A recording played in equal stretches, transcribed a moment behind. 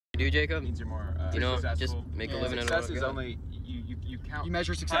do, Jacob? Means you're more you know, successful. just make a living. Success is only you count. You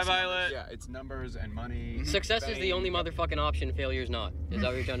measure success. Hi, Violet. Yeah, it's numbers and money. Success fame. is the only motherfucking option. Failure is not. Is that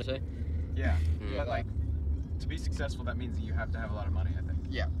what you're trying to say? Yeah, but like to be successful, that means that you have to have a lot of money. I think.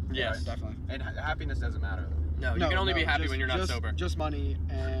 Yeah. Yes, right, definitely. And happiness doesn't matter. No, you can only be happy when you're not sober. Just money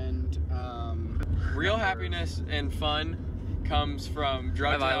and real happiness and fun comes from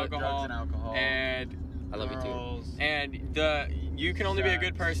drugs and alcohol. And I love you too. And you can only be a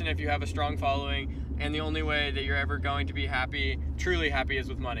good person if you have a strong following, and the only way that you're ever going to be happy, truly happy, is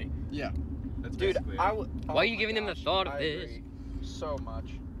with money. Yeah. That's Dude, why are you giving them the thought of this? So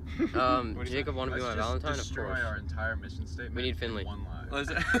much. Jacob want to be my Valentine? Of Destroy course. our entire mission statement. We need Finley. in one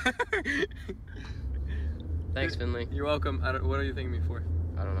line. Thanks, Finley. You're welcome. What are you thanking me for?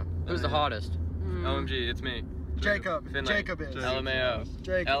 I don't know. Who's the hottest? OMG, it's me. Jacob. Finley. Jacob is. LMAO.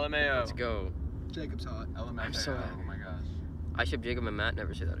 Jacob. LMAO. Let's go. Jacob's hot. I'm so Oh my gosh. I ship Jacob and Matt.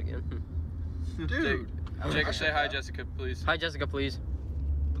 Never say that again. Dude. Jacob, say hi, Jessica, please. Hi, Jessica, please.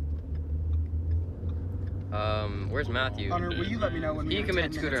 Where's Matthew? Hunter, will you let me know when He we're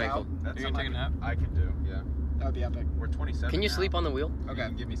committed 10 scooter minutes ankle. out? That's You're gonna take a nap? I could do, yeah. That would be epic. We're 27 Can you now. sleep on the wheel? Okay.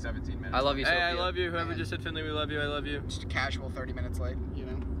 Give me 17 minutes. I love you, Hey, Sophia. I love you. Whoever just said Finley, we love you. I love you. Just a casual 30 minutes late, you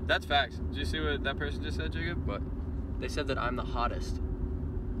know? That's facts. Did you see what that person just said, Jacob? What? They said that I'm the hottest.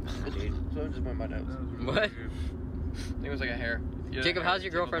 Dude. So I just went my nose. What? I think it was like a hair. Jacob, how's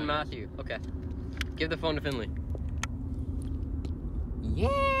your girlfriend Matthew? Okay. Give the phone to Finley. Yeah!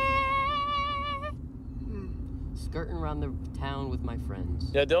 Skirting around the town with my friends.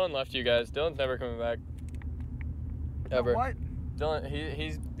 Yeah, Dylan left you guys. Dylan's never coming back. Ever. What? Dylan,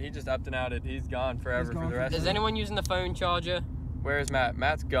 he just upped and outed. He's gone forever for the rest. Is anyone using the phone charger? Where's Matt?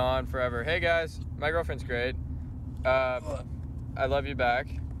 Matt's gone forever. Hey guys, my girlfriend's great. I love you back.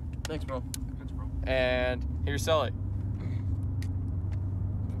 Thanks, bro. And here's Sully.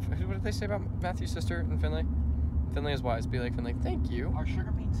 What did they say about Matthew's sister and Finley? Finley is wise. Be like Finley. Thank you. Are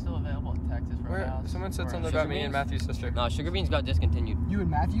sugar beans still available in Texas right now? Someone said something Sugar about me beans? and Matthew's sister. No, Sugar Beans got discontinued. You and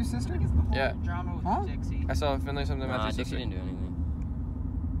Matthew's sister? Yeah. Drama with Huh? Dixie. I saw Finley something about Nah, Matthew's Dixie sister. didn't do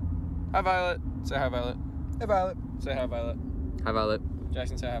anything. Hi Violet. Say hi Violet. Hey, Violet. Say hi Violet. Hi, Violet.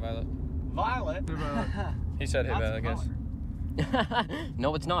 Jackson, say hi Violet. Violet. He said hey Violet, I guess.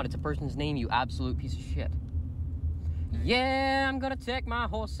 No, it's not. It's a person's name, you absolute piece of shit. Yeah, I'm gonna take my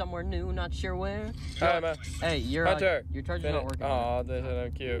horse somewhere new, not sure where. Hi, Matt. Hey, your charger's not working. Aw, they're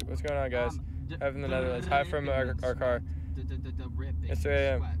cute. What's going on, guys? Hi from the Netherlands. Hi from our car. It's 3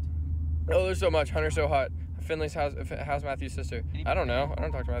 a.m. Oh, there's so much. Hunter's so hot. Finley's how's Matthew's sister? I don't know. I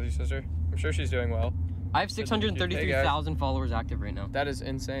don't talk to Matthew's sister. I'm sure she's doing well. I have 633,000 followers active right now. That is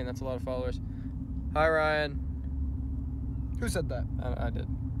insane. That's a lot of followers. Hi, Ryan. Who said that? I did.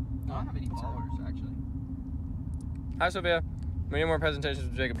 I don't have any followers, actually. Hi, Sophia. We need more presentations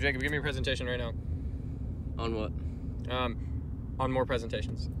with Jacob. Jacob, give me a presentation right now. On what? On more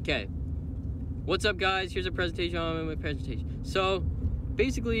presentations. Okay. What's up, guys? Here's a presentation on my presentation. So,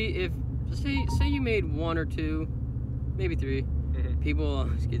 basically, if say you made 1 or 2, maybe 3, people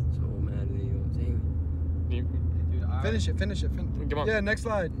always get so mad at me. You know what I'm saying? Finish it. Come on. Yeah, next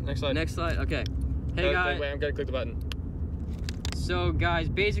slide. Next slide. Next slide. Okay. Hey, guys. Wait, I'm gonna click the button. So, guys,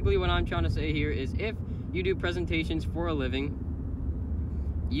 basically what I'm trying to say here is if you do presentations for a living,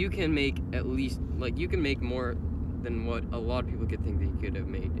 you can make at least, you can make more than what a lot of people could think they could have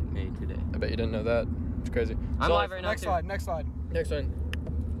made today. I bet you didn't know that. It's crazy. I'm live right now. Next slide. Next one.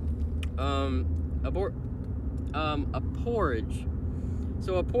 A porridge.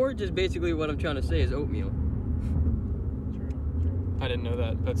 So a porridge is basically what I'm trying to say is oatmeal. I didn't know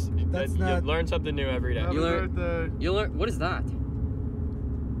that. You not... learn something new every day. You learn. What is that?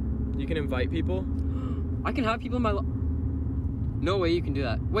 You can invite people. I can have people in my. No way you can do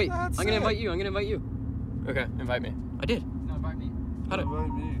that. Wait, That's I'm gonna it. invite you. Okay, invite me. I did. No, invite me. How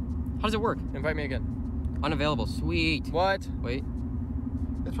does it work? Invite me again. Unavailable. Sweet. What? Wait.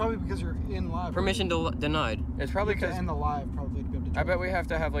 It's probably because you're in live. Permission denied. It's probably you have because to end the live probably to be able to. I bet we have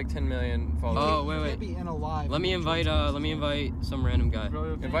to have like 10 million followers. Oh, You wait. can't be in a live. Let me invite some random guy.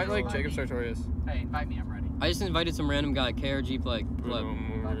 Invite like Jacob Sartorius. Hey, invite me. I'm ready. I just invited some random guy, KRG pleb.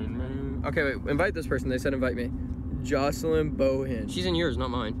 Okay, wait. Invite this person. They said invite me. Jocelyn Bohan. She's in yours,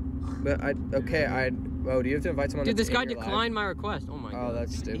 not mine. But oh, do you have to invite someone? Dude, this that's guy in your declined my request. Oh my live? god. Oh,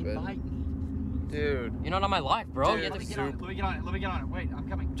 that's stupid. Invite me. Dude. You're not on my life, bro. Dude, You have to- Let me get on it. Wait, I'm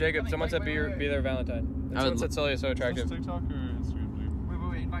coming. Jacob, someone said be their Valentine. And someone said Sully is so attractive. TikTok or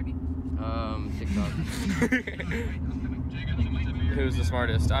Instagram? Wait, invite me. TikTok. Who's the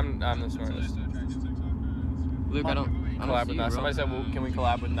smartest? I'm the smartest. Luke, I don't Collab see with you, Notch. bro. Somebody said, well, can we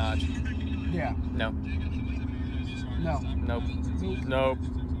collab with Notch? Yeah. No. No. Nope.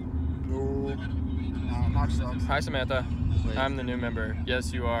 No, not sucks. Hi, Samantha. Wait. I'm the new member.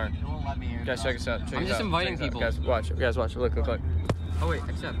 Yes, you are. It won't let me in. Guys, check us out. Check I'm us just out. inviting Check us people. out. Guys, watch. Look. Oh wait,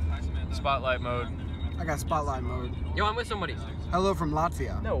 accept. Spotlight mode. I got spotlight mode. Yo, I'm with somebody. Hello from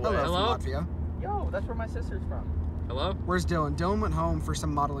Latvia. No way. Hello, Hello? from Latvia. Yo, that's where my sister's from. Hello? Where's Dylan? Dylan went home for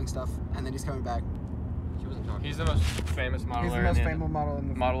some modeling stuff, and then he's coming back. She wasn't talking. He's the most famous modeler. He's the most famous model in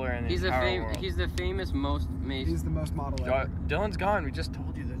the modeler in the He's the entire world. he's the famous most He's the most model ever. Dylan's gone. We just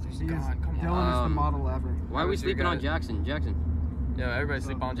told you that he's He is- gone. Come Dylan on. is the model ever. Why are we Who's your sleeping on guy? Jackson? Jackson. Yeah, everybody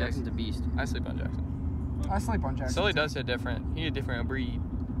sleep on Jackson's Jackson. a beast. I sleep on Jackson. I sleep on Jackson. Sully does hit different. He a different breed.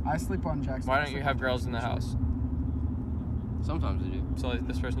 I sleep on Jackson. Why don't you have girls in the house? Sometimes they do. Sully,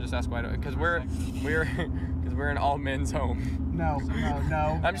 this person just asked why. Because we're an all men's home. No.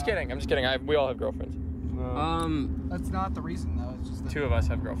 I'm just kidding. We all have girlfriends. That's not the reason though. It's just that 2 of us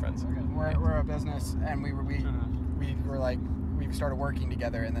have girlfriends. we're a business, and we were like we started working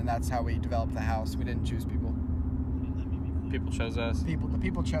together, and then that's how we developed the house. We didn't choose people. People chose us. The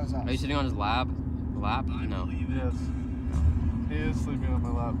people chose us. Are you sitting on his lap? No. Yes. He is sleeping on my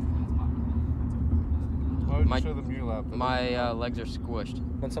lap. Why would My- you show them your lap? My legs are squished.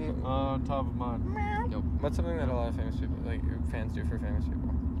 What's something? On top of mine. Nope. What's something that a lot of famous people, like fans, do for famous people?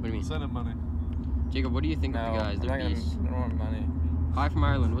 What do you mean? Send him money. Jacob, what do you think of the guys? I'm They're not beasts. gonna. I don't want money. Hi from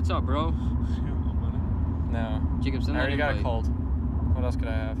Ireland. What's up, bro? No. Jacob, send I that already got a invite. cold. What else could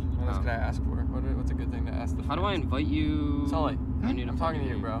I have? What else Oh. could I ask for? What's a good thing to ask the fans? How do I invite you? Sully, I need I'm talking to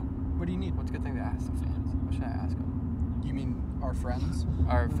you, bro. What do you need? What's a good thing to ask the fans? What should I ask them? You mean our friends,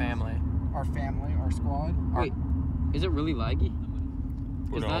 Our family. our family, our squad? Wait, is it really laggy?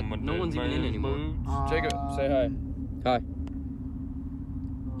 Is that no one's even in anymore? Jacob, say hi. Hi.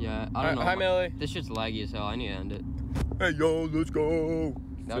 Yeah, I don't know. Hi, Millie. This shit's laggy as hell. I need to end it. Hey, yo, let's go.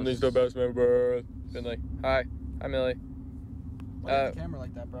 That Finley's was- the best member. Finley. Hi. Hi, Millie. Why do you have the camera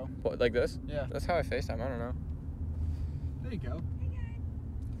like that, bro? What, like this? Yeah. That's how I FaceTime. I don't know. There you go.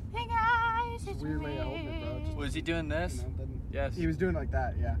 Hey guys, It's a weird way to hold it, bro. Just, Was he doing this? you know, doesn't- Yes. He was doing it like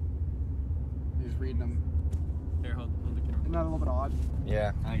that, yeah. He was reading them. Here, hold the camera. Isn't that a little bit odd?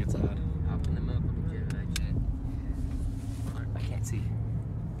 Yeah. I think it's odd. Up in the motherfucking chair, like that. I can't see.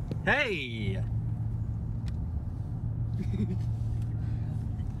 Hey!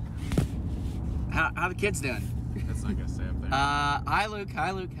 How the kids doing? That's not gonna stay up there. Hi Luke.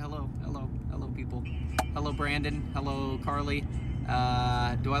 Hello people. Hello Brandon. Hello Carly.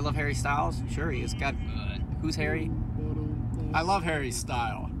 Do I love Harry Styles? Sure, he has got. Who's Harry? I love Harry's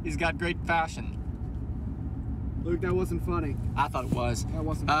style. He's got great fashion. Luke, that wasn't funny. I thought it was. That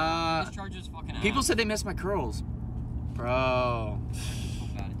wasn't This charger's fucking ass. People said they missed my curls, bro. So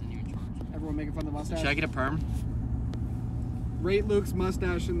bad, it didn't even charge. Everyone making fun of the mustache. Should I get a perm? Rate Luke's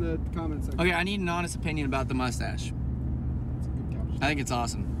mustache in the comments section. Okay, I need an honest opinion about the mustache. It's a good couch. I think it's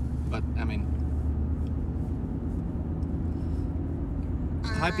awesome, but I mean.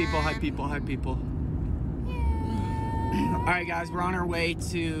 Hi people. All right, guys, we're on our way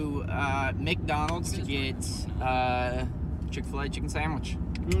to McDonald's to get Chick-fil-A chicken sandwich.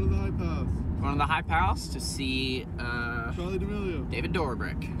 Go to the Hype House. Going to the Hype House to see Charlie D'Amelio. David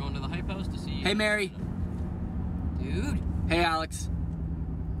Dobrik. Going to the hype house to see. Hey, Mary. Dude. Hey, Alex.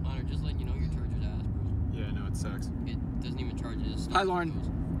 Honor, just letting you know your charger's ass, bro. Yeah, no, it sucks. It doesn't even charge. It just Hi, Lauren.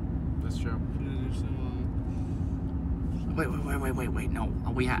 That's true. Wait. No,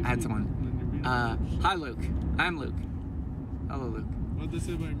 we had someone. Hi, Luke. I'm Luke. Hello, Luke. What'd they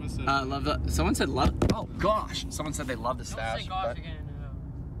say about your mustache? Love the. Someone said love. Oh gosh. Someone said they love the Don't stash. say gosh again.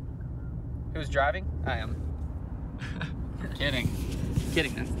 Who's driving? I am. Kidding.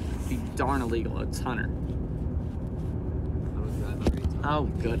 That'd be darn illegal. It's Hunter. Oh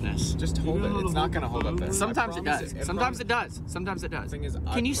goodness. Just hold know it. how to It's not hold gonna the hold up phone? there. Sometimes I it promise does. I Sometimes it promise. does. Sometimes it does. The thing is,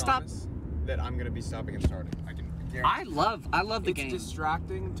 Can you stop? promise that I'm gonna be stopping and starting. I can I guarantee. love the It's game.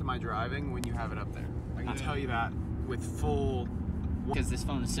 distracting to my driving when you have it up there. I can tell you that with full. Because this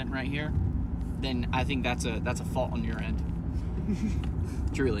phone is sitting right here, then I think that's a fault on your end.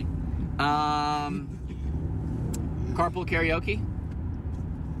 Truly. Carpool karaoke.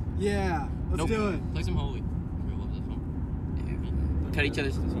 Yeah, let's Nope. do it. Play some Holy. I love this one. Cut each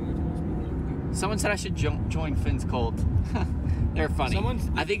other's. Someone said I should join Finn's cult. They're funny.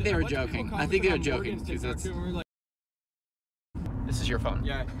 I think they were joking. I think they were joking. 'Cause that's- This is your phone.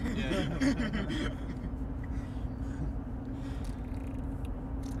 Yeah.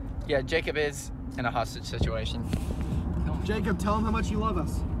 Yeah, Jacob is in a hostage situation. Jacob, tell him how much you love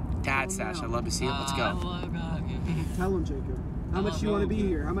us. Dad stash. I love to see it. Let's I go. love God. Tell him, Jacob. How I much love do you want to you. be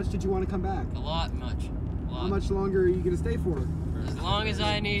here? How much did you want to come back? A lot. How much longer are you going to stay for? As long as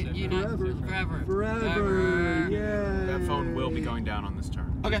I need, you know, Forever. forever. Forever. Yeah. That phone will be going down on this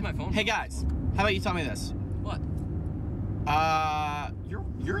turn. Okay. Use my phone. Hey guys, how about you tell me this? What?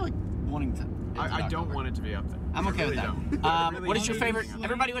 You're like wanting to. I don't want it to be up there. I'm okay with that. Really What is your don't. favorite?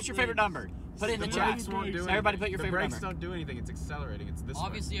 Everybody, what's your favorite number? Put it in the chat. brakes won't do Everybody anything. put your the favorite brakes number. don't do anything. It's accelerating. It's this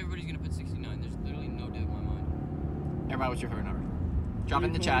Obviously, everybody's gonna put 69. There's literally no doubt in my mind. Everybody, what's your favorite number? Drop it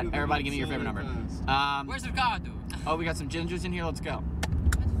in the chat. Everybody, give me your favorite number. Where's the car, dude? Oh, we got some gingers in here. Let's go.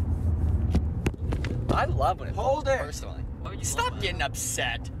 I love when it Hold it. personally. Why would you Stop love that? getting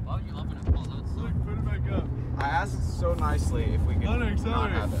upset. Why would you love when it falls out? Look, put it back up. I asked so nicely if we could Hunter, not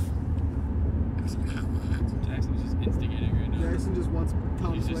accelerate. have it. Jackson's just instigating right now. Jackson just wants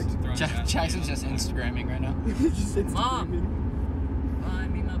Tom's He's just legs. throwing gas. Jackson's just Instagramming right now. He's just Mom! Instagramming. Buy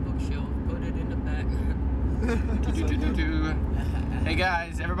me my bookshelf. Put it in the back. Hey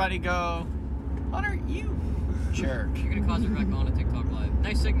guys, everybody go. Hunter, you jerk. You're gonna cause a wreck on a TikTok live.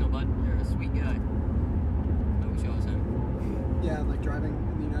 Nice signal, bud. You're a sweet guy. I wish I was him. Yeah, like driving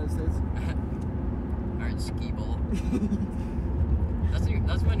in the United States. Alright, ski ball.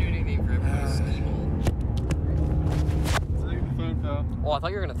 That's my new nickname for everyone. Ski ball. Take the phone, pal. Oh, I thought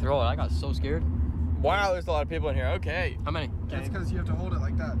you were gonna throw it. I got so scared. Wow, there's a lot of people in here. Okay. How many? That's because you have to hold it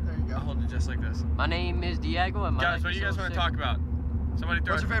like that. There you go. I'll hold it just like this. My name is Diego, and my Guys, life what do is you guys so want to sick. talk about? Somebody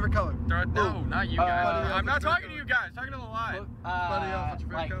throw What's it. your favorite color? Throw it. No, not you guys. Buddy, I'm not what's your talking to you guys. I'm talking to the live. Buddy, what's your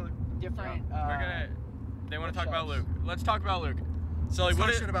favorite like color? different. We're gonna. They want to talk about Luke. bookshelves. Let's talk about Luke. So, like, Let's what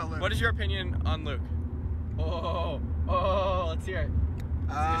talk is shit about Luke. what is your opinion on Luke? Oh, let's hear it.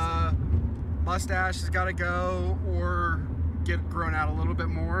 Mustache has got to go or get grown out a little bit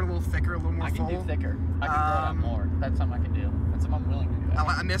more, a little thicker, a little more I can full. do thicker. I can grow it out more. That's something I can do. That's something I'm willing to do.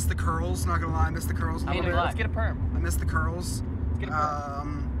 I miss the curls. Not gonna lie, I miss the curls a Paint little it bit. black. Let's get a perm. I miss the curls. Let's get a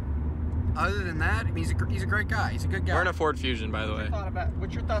perm. Other than that, I mean, he's a great guy. He's a good guy. We're in a Ford Fusion, by the way.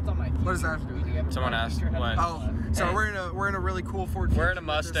 What's your thoughts on my What is that? Someone asked when. Oh, so Hey. we're in a really cool Ford. We're in a Fusion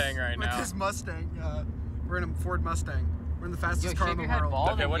with Mustang right with now. this Mustang. We're in a Ford Mustang. We're in the fastest Yo, car shave in the your head world. bald.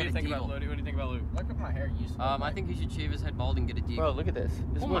 Okay, and what do get you a think about deagle. Luke? What do you think about Luke? Look at my hair used to look I think he should shave his head bald and get a deagle. Bro, look at this.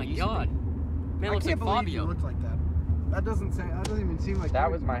 This is Oh what my it used to god. be. Man, I looks can't like believe you Fabio. look like that. That doesn't even seem like That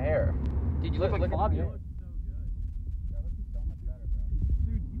you. was my hair. Dude, you look like Fabio.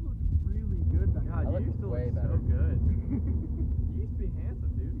 Dude, you look really good back I look way better. good. You used to be handsome,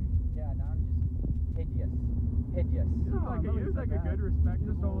 dude. Yeah, now I'm just hideous. Hideous. You look like a good,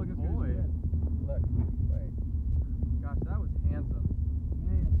 respectable boy. Look, wait. Gosh, that was handsome.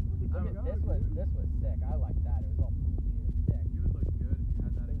 Man, This was sick. I like that. It was all poofy. It was sick. You would look good if you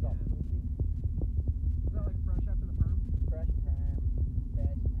had that It was all again. poofy. Is that like fresh after the perm? Fresh perm.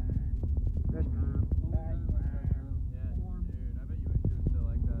 Fresh perm. Fresh perm. Fresh perm. Yeah, dude, I bet you wish you were still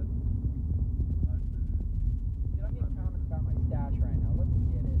like that. You don't need comments about my stash right now. Let's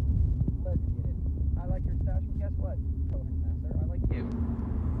get it. Let's get it. I like your stash. Well, guess what, Cohen Messer? I like you.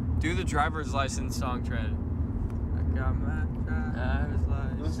 Do the driver's license song trend. I got my driver's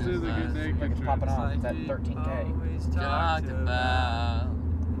license. Let's do the good naked Like it's trend. popping off. It's at 13K. Always Talked about.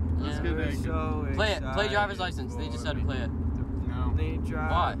 Let's Yeah. get naked. Play it. Play driver's license. They just said to play it. No.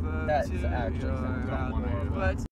 Why? That's actually something. Don't want to hear that.